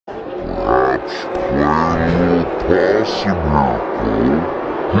perhaps playing a little possum here, Cole.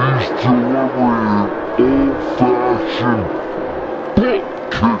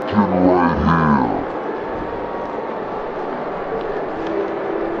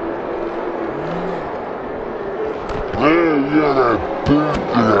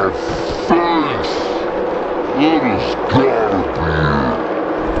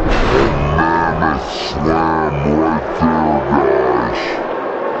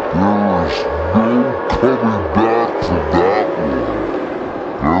 delivering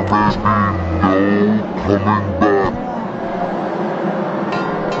old-fashioned butt-kicking right here. Oh,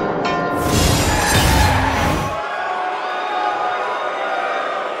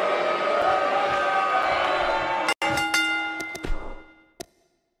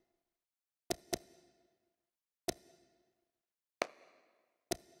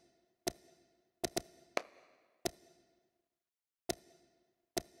 what a boot to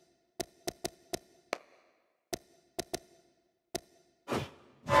the face! That has gotta be it. A mammoth slam right there, guys. There is no coming back from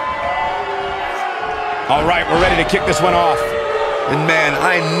that one. There may be no coming back. All right, we're ready to kick this one off. And man,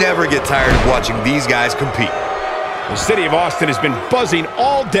 I never get tired of watching these guys compete. The city of Austin has been buzzing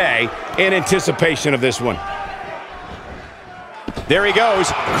all day in anticipation of this one. There he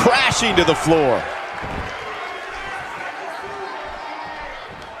goes, crashing to the floor.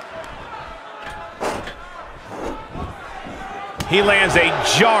 He lands a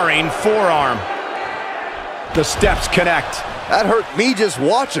jarring forearm. The steps connect. That hurt me just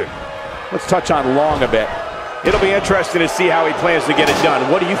watching. Let's touch on Long a bit. It'll be interesting to see how he plans to get it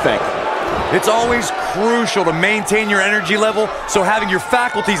done. What do you think? It's always crucial to maintain your energy level, so having your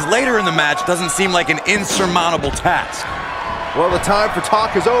faculties later in the match doesn't seem like an insurmountable task. Well, the time for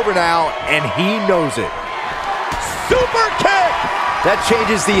talk is over now, and he knows it. Super kick! That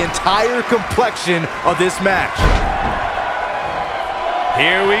changes the entire complexion of this match.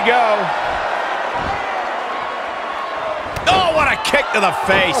 Here we go. Oh, what a kick to the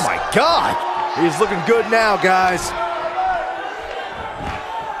face. Oh, my God. He's looking good now, guys.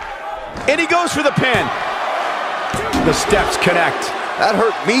 And he goes for the pin. The steps connect. That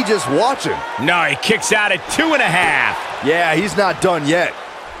hurt me just watching. No, he kicks out at 2.5. Yeah, he's not done yet.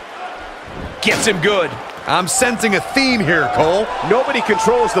 Gets him good. I'm sensing a theme here, Cole. Nobody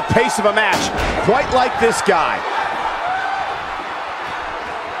controls the pace of a match quite like this guy.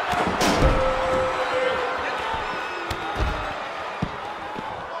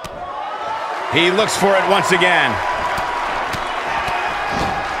 He looks for it once again.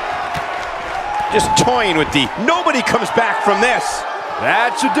 Just toying with the nobody comes back from this.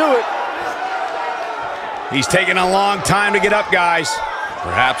 That should do it. He's taking a long time to get up, guys.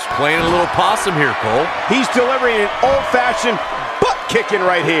 Perhaps playing a little possum here, Cole. He's delivering an old-fashioned butt kicking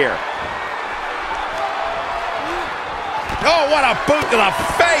right here. Oh, what a boot to the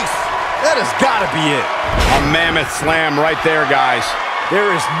face. That has got to be it. A mammoth slam right there, guys.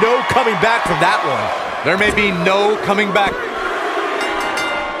 There is no coming back from that one. There may be no coming back.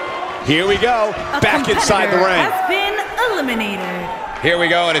 Here we go, back inside the ring. Has been eliminated. Here we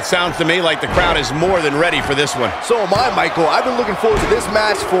go, and it sounds to me like the crowd is more than ready for this one. So am I, Michael. I've been looking forward to this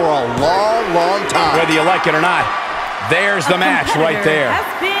match for a long, long time. Whether you like it or not, there's the match right there. Has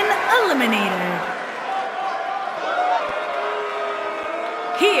been eliminated.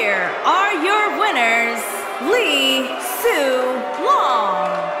 Here are your winners, Lee Sue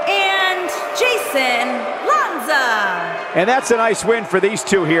Long and Jason Lanza. And that's a nice win for these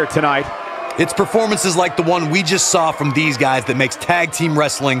two here tonight. It's performances like the one we just saw from these guys that makes tag team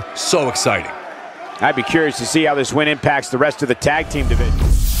wrestling so exciting. I'd be curious to see how this win impacts the rest of the tag team division.